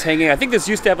skins hanging. I think this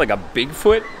used to have like a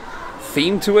Bigfoot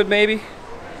theme to it, maybe.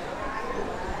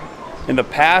 In the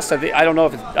past, I don't know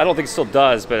if I don't think it still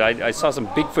does, but I saw some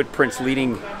Bigfoot prints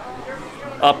leading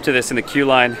up to this in the queue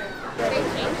line.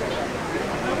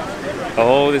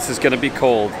 Oh, this is gonna be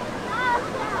cold.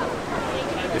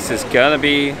 This is gonna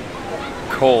be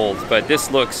cold, but this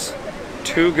looks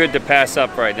too good to pass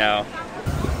up right now.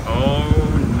 Oh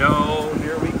no,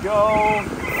 here we go.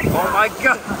 Oh my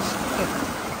gosh.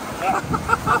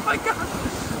 Oh my gosh.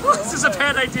 Oh, this is a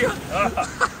bad idea.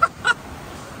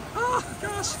 Oh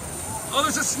gosh. Oh,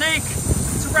 there's a snake.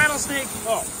 It's a rattlesnake.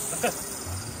 Oh.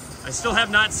 I still have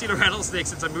not seen a rattlesnake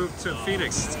since I moved to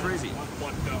Phoenix. It's crazy.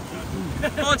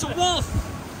 Oh, it's a wolf!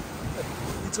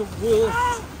 It's a wolf.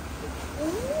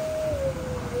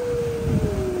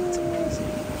 It's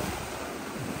amazing.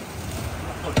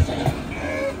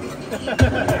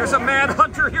 There's a mad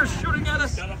hunter here shooting at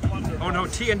us. Oh no,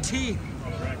 TNT.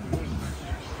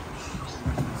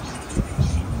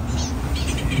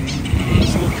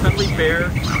 This little cuddly bear.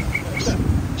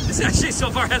 This actually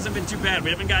so far hasn't been too bad. We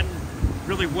haven't gotten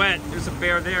really wet. There's a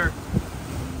bear there.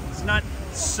 It's not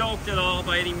soaked at all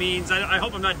by any means. I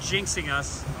hope I'm not jinxing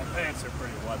us. My pants are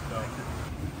pretty wet though.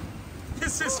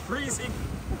 This is freezing.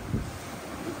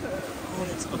 Oh,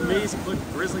 it's amazing. Look,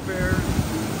 grizzly bear.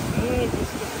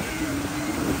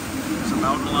 There's a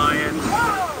mountain lion.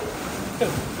 Oh,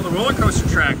 the roller coaster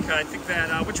track. I think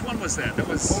that, which one was that? That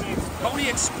was Pony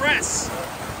Express.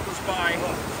 Goes by.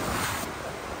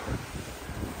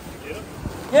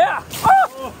 Yeah!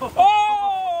 Oh!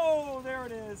 Oh! There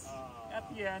it is. At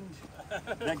the end.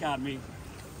 That got me.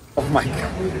 Oh my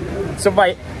god. So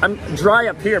I'm dry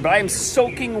up here, but I am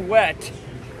soaking wet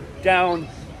down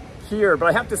here. But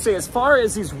I have to say, as far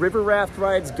as these river raft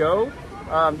rides go,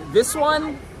 this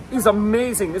one is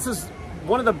amazing. This is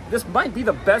this might be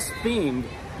the best themed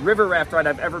river raft ride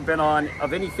I've ever been on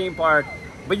of any theme park,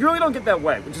 but you really don't get that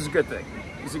wet, which is a good thing.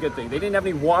 It's a good thing. They didn't have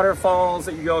any waterfalls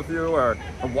that you go through or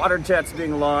water jets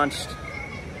being launched.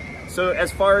 So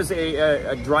as far as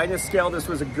a dryness scale, this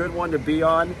was a good one to be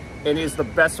on, and is the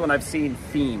best one I've seen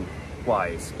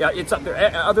theme-wise. Yeah, it's up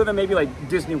there, other than maybe like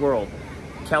Disney World,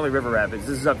 Cali River Rapids.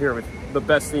 This is up here with the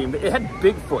best theme. It had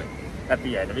Bigfoot at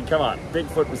the end. I mean, come on.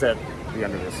 Bigfoot was at the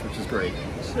end of this, which is great.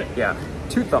 Yeah,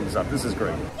 2 thumbs up. This is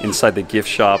great. Inside the gift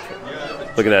shop,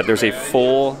 look at that. There's a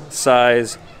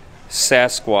full-size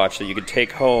Sasquatch that you could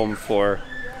take home for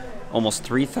almost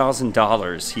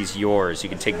 $3,000. He's yours. You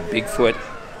can take Bigfoot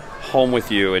home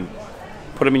with you and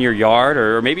put him in your yard,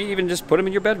 or maybe even just put him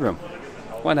in your bedroom.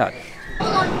 Why not?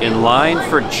 In line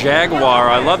for Jaguar.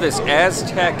 I love this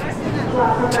Aztec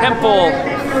temple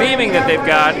theming that they've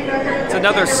got. It's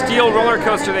another steel roller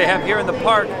coaster they have here in the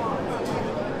park.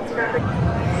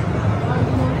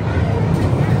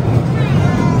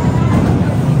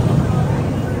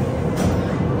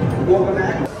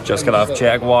 Just got off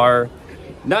Jaguar.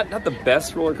 Not the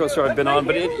best roller coaster I've been on,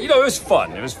 but it was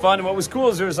fun. It was fun, and what was cool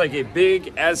is there was like a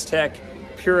big Aztec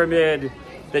pyramid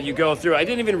that you go through. I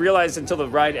didn't even realize until the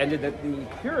ride ended that the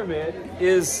pyramid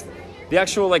is the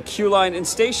actual like queue line and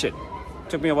station.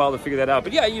 Took me a while to figure that out,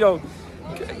 but yeah,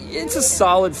 it's a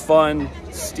solid, fun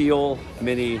steel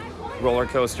mini roller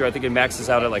coaster. I think it maxes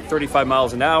out at like 35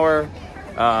 miles an hour,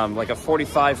 like a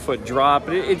 45-foot drop.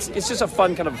 But it's just a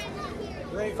fun kind of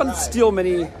fun steel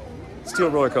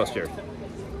roller coaster.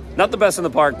 Not the best in the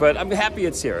park, but I'm happy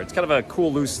it's here. It's kind of a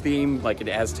cool, loose theme, like an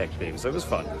Aztec theme, so it was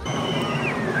fun.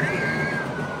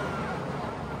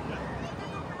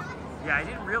 Yeah, I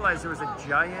didn't realize there was a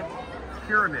giant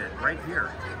pyramid right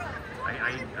here.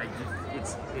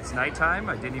 It's nighttime.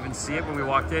 I didn't even see it when we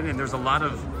walked in, and there's a lot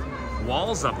of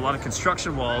walls up, a lot of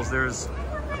construction walls. There's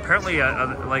apparently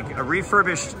a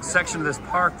refurbished section of this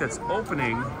park that's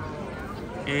opening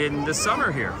in the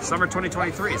summer here, summer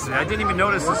 2023. So I didn't even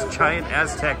notice this giant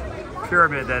Aztec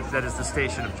pyramid that is the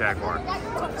station of Jaguar.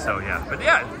 So yeah, but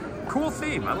yeah, cool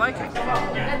theme. I like it.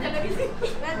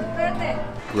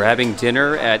 Grabbing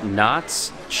dinner at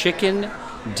Knott's Chicken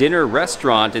Dinner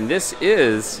Restaurant, and this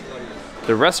is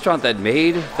the restaurant that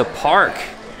made the park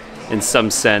in some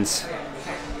sense.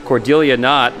 Cordelia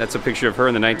Knott, that's a picture of her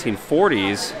in the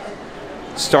 1940s,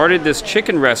 started this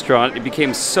chicken restaurant. It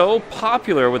became so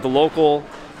popular with the local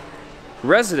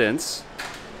residents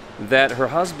that her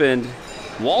husband,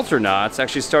 Walter Knott,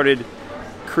 actually started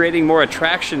creating more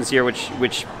attractions here,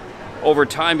 which over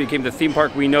time became the theme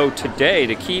park we know today,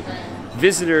 to keep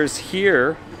visitors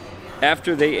here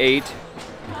after they ate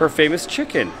her famous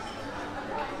chicken.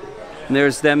 And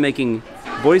there's them making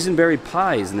boysenberry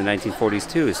pies in the 1940s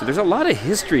too. So there's a lot of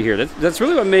history here. That's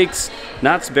really what makes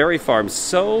Knott's Berry Farm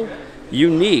so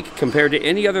unique compared to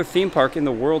any other theme park in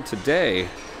the world today,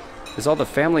 is all the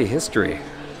family history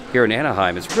here in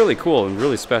Anaheim. It's really cool and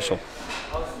really special.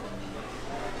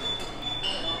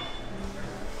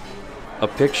 A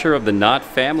picture of the Knott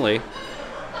family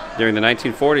during the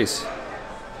 1940s.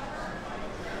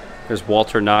 There's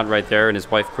Walter Knott right there and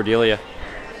his wife Cordelia.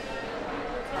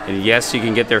 And yes, you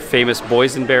can get their famous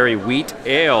boysenberry wheat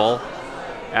ale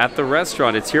at the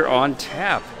restaurant. It's here on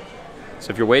tap.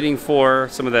 So if you're waiting for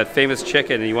some of that famous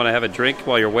chicken and you want to have a drink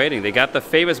while you're waiting, they got the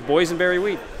famous boysenberry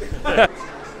wheat.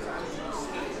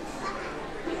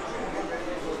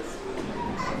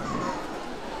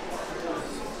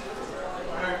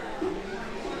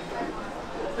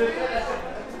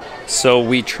 So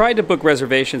we tried to book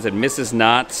reservations at Mrs.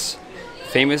 Knott's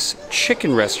famous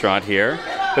chicken restaurant here,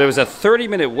 but it was a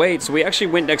 30-minute wait, so we actually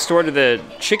went next door to the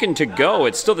Chicken to Go.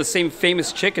 It's still the same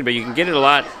famous chicken, but you can get it a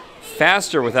lot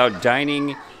faster without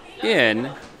dining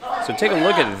in. So take a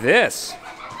look at this.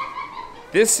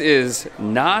 This is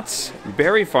Knott's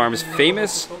Berry Farm's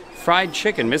famous fried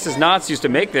chicken. Mrs. Knott's used to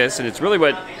make this, and it's really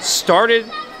what started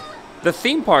the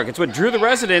theme park. It's what drew the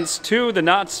residents to the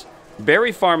Knott's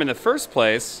Berry Farm in the first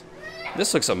place.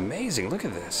 This looks amazing. Look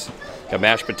at this. Got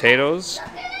mashed potatoes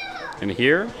in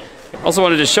here. Also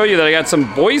wanted to show you that I got some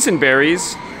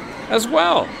boysenberries as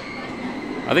well.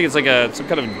 I think it's like some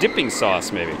kind of dipping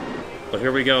sauce maybe. But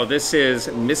here we go. This is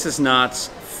Mrs. Knott's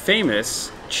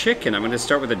famous chicken. I'm going to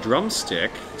start with a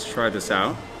drumstick. Let's try this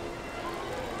out.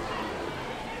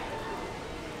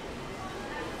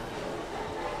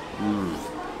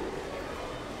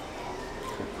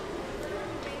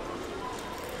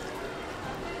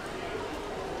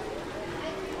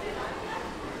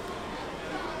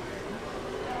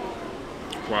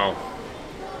 Wow.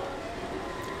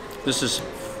 This is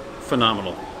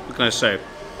phenomenal. What can I say?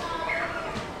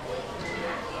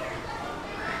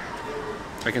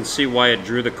 I can see why it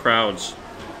drew the crowds.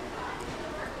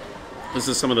 This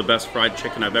is some of the best fried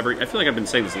chicken I've ever... I feel like I've been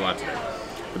saying this a lot today.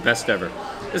 The best ever.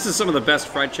 This is some of the best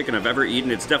fried chicken I've ever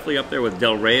eaten. It's definitely up there with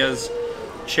Del Rey's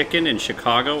Chicken in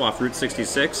Chicago off Route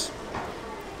 66.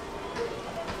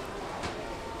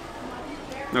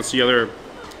 That's the other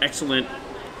excellent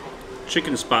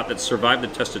chicken spot that survived the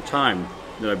test of time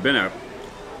that I've been at.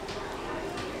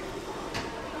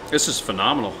 This is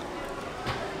phenomenal.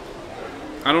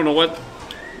 I don't know what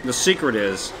the secret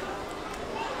is,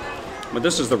 but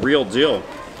this is the real deal.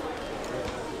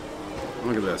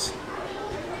 Look at this.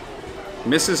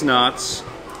 Mrs. Knott's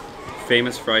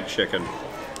famous fried chicken.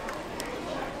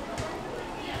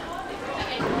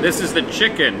 This is the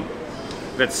chicken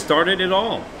that started it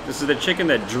all. This is the chicken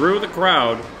that drew the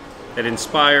crowd, that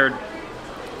inspired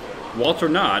Walter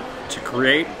Knott to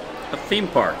create a theme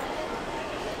park.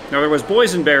 Now there was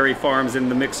boysenberry farms in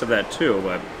the mix of that too,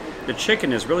 but the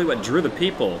chicken is really what drew the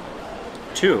people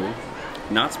to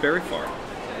Knott's Berry Farm.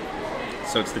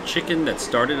 So it's the chicken that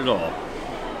started it all.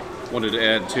 Wanted to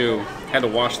add too, had to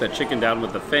wash that chicken down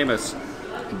with the famous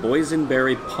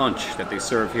boysenberry punch that they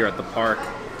serve here at the park.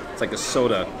 It's like a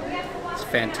soda. It's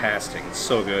fantastic. It's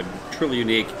so good. Truly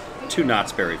unique to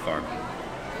Knott's Berry Farm.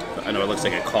 I know it looks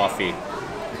like a coffee.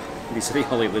 These are the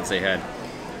only lids they had.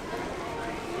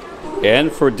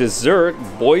 And for dessert,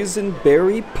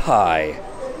 boysenberry pie.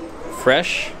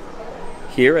 Fresh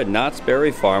here at Knott's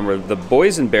Berry Farm, where the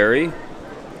boysenberry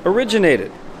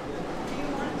originated.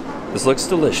 This looks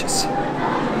delicious.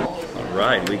 All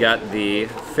right, we got the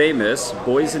famous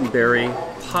boysenberry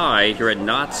pie here at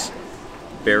Knott's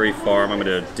Berry Farm. I'm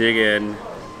gonna dig in.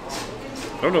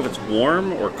 I don't know if it's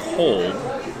warm or cold.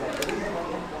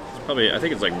 It's probably, I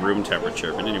think it's like room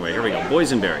temperature, but anyway, here we go.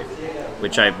 Boysenberry,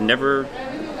 which I've never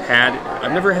had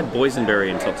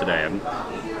boysenberry until today. I'm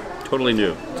totally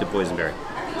new to boysenberry.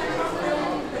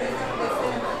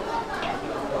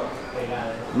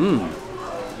 Mmm.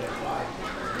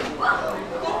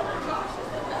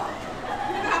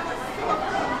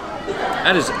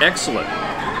 That is excellent.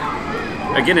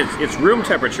 Again, it's room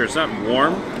temperature, it's not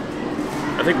warm.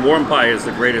 I think warm pie is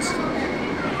the greatest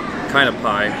kind of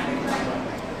pie.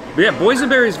 But yeah,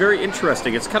 boysenberry is very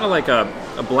interesting. It's kind of like a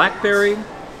blackberry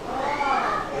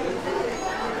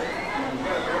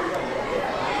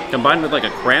combined with like a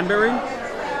cranberry.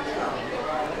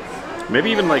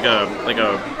 Maybe even like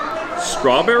a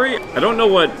strawberry. I don't know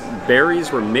what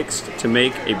berries were mixed to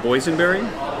make a boysenberry,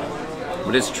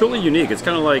 but it's truly unique. It's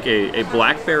kind of like a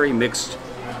blackberry mixed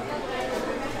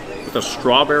with a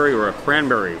strawberry or a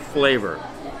cranberry flavor.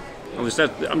 At least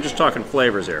I'm just talking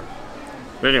flavors here.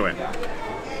 But anyway,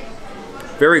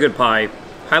 very good pie.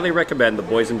 Highly recommend the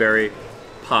boysenberry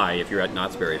pie if you're at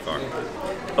Knott's Berry Farm.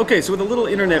 Okay, so with a little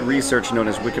internet research known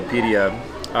as Wikipedia,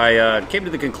 I came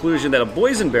to the conclusion that a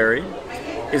boysenberry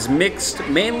is mixed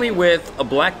mainly with a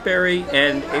blackberry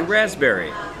and a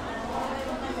raspberry.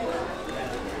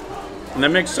 And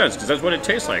that makes sense, because that's what it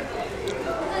tastes like.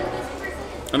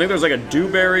 I think there's like a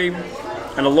dewberry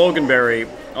and a loganberry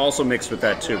also mixed with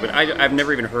that too, but I've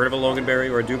never even heard of a loganberry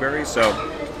or a dewberry, so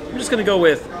I'm just gonna go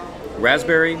with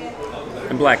raspberry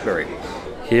and blackberry.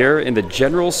 Here in the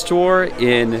general store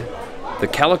in the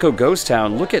Calico Ghost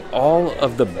Town, look at all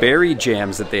of the berry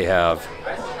jams that they have.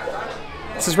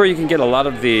 This is where you can get a lot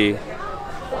of the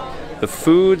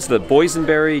foods, the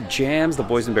boysenberry jams, the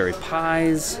boysenberry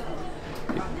pies.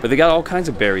 But they got all kinds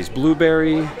of berries.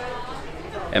 Blueberry,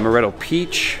 amaretto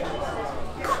peach,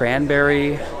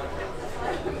 cranberry,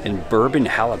 and bourbon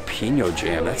jalapeno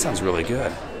jam. That sounds really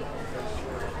good.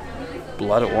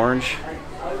 Blood orange.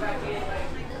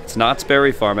 It's Knott's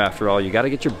Berry Farm after all. You gotta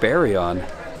get your berry on.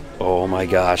 Oh my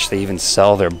gosh, they even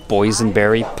sell their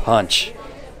boysenberry punch.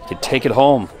 You can take it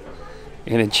home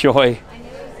and enjoy.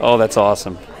 Oh, that's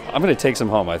awesome. I'm gonna take some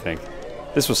home, I think.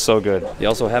 This was so good. They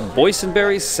also have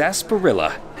boysenberry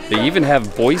sarsaparilla. They even have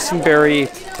boysenberry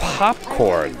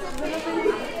popcorn.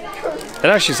 That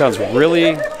actually sounds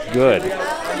really good.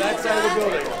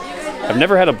 I've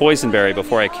never had a boysenberry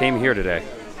before I came here today,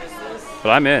 but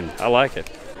I'm in. I like it.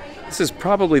 This is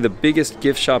probably the biggest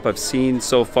gift shop I've seen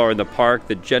so far in the park.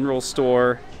 The general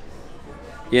store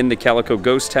in the Calico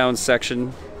Ghost Town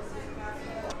section.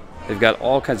 They've got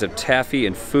all kinds of taffy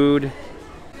and food.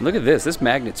 And look at this. This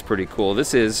magnet's pretty cool.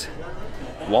 This is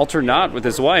Walter Knott with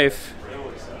his wife,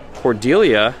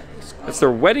 Cordelia. That's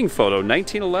their wedding photo,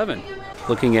 1911.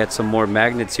 Looking at some more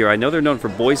magnets here. I know they're known for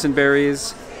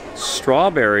boysenberries,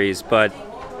 strawberries, but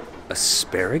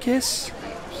asparagus?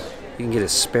 You can get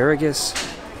asparagus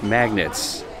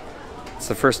magnets. It's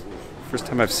the first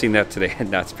time I've seen that today at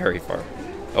Knott's Berry Farm.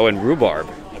 Oh, and rhubarb.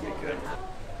 That'd be good.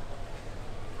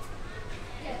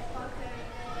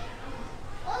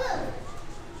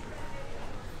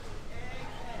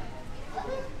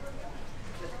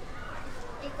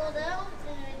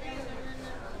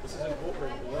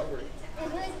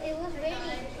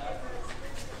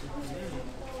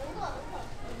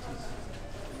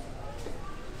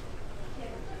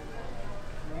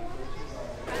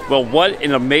 Well, what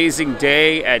an amazing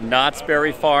day at Knott's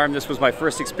Berry Farm. This was my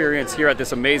first experience here at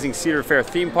this amazing Cedar Fair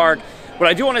theme park. What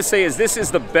I do want to say is this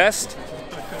is the best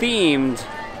themed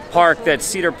park that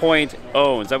Cedar Point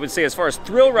owns. I would say as far as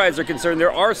thrill rides are concerned,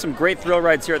 there are some great thrill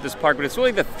rides here at this park, but it's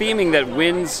really the theming that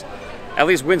wins, at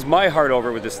least wins my heart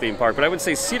over with this theme park. But I would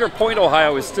say Cedar Point,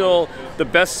 Ohio is still the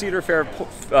best Cedar Fair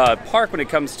park when it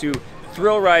comes to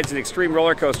thrill rides and extreme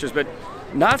roller coasters. But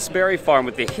Knott's Berry Farm,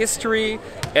 with the history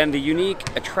and the unique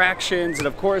attractions, and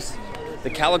of course the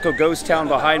Calico Ghost Town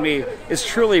behind me, is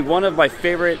truly one of my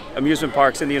favorite amusement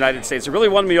parks in the United States. It really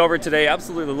won me over today.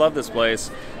 Absolutely love this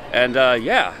place. And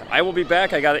yeah, I will be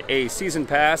back. I got a season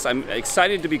pass. I'm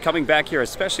excited to be coming back here,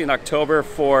 especially in October,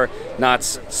 for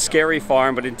Knott's Scary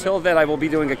Farm. But until then, I will be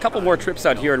doing a couple more trips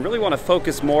out here and really want to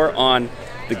focus more on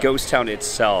the ghost town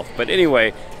itself. But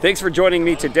anyway, thanks for joining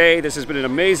me today. This has been an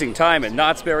amazing time at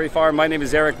Knott's Berry Farm. My name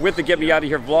is Eric with the Get Me Out of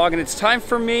Here vlog, and it's time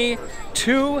for me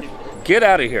to get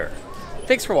out of here.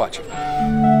 Thanks for watching.